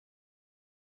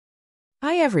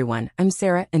Hi everyone, I'm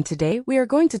Sarah and today we are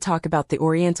going to talk about the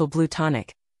Oriental Blue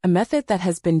Tonic, a method that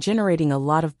has been generating a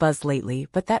lot of buzz lately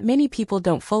but that many people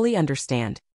don't fully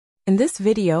understand. In this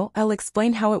video, I'll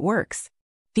explain how it works.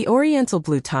 The Oriental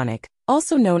Blue Tonic,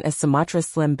 also known as Sumatra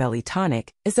Slim Belly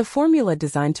Tonic, is a formula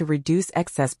designed to reduce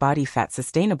excess body fat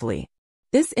sustainably.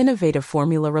 This innovative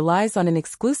formula relies on an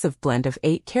exclusive blend of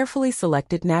 8 carefully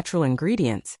selected natural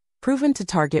ingredients, proven to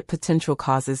target potential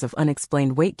causes of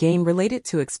unexplained weight gain related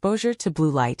to exposure to blue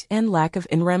light and lack of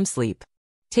N-REM sleep.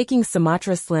 Taking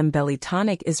Sumatra Slim Belly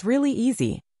Tonic is really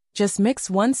easy. Just mix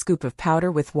 1 scoop of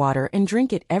powder with water and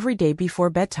drink it every day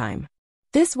before bedtime.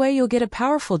 This way you'll get a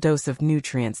powerful dose of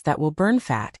nutrients that will burn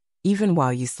fat, even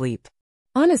while you sleep.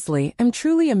 Honestly, I'm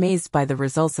truly amazed by the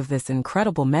results of this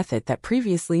incredible method that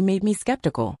previously made me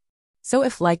skeptical. So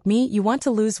if, like me, you want to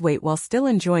lose weight while still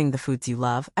enjoying the foods you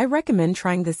love, I recommend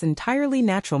trying this entirely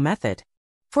natural method.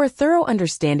 For a thorough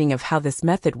understanding of how this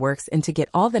method works and to get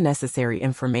all the necessary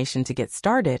information to get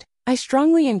started, I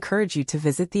strongly encourage you to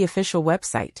visit the official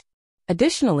website.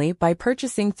 Additionally, by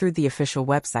purchasing through the official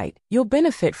website, you'll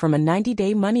benefit from a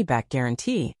 90-day money-back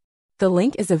guarantee. The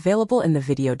link is available in the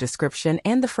video description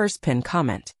and the first pinned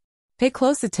comment. Pay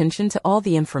close attention to all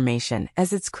the information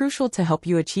as it's crucial to help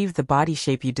you achieve the body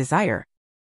shape you desire.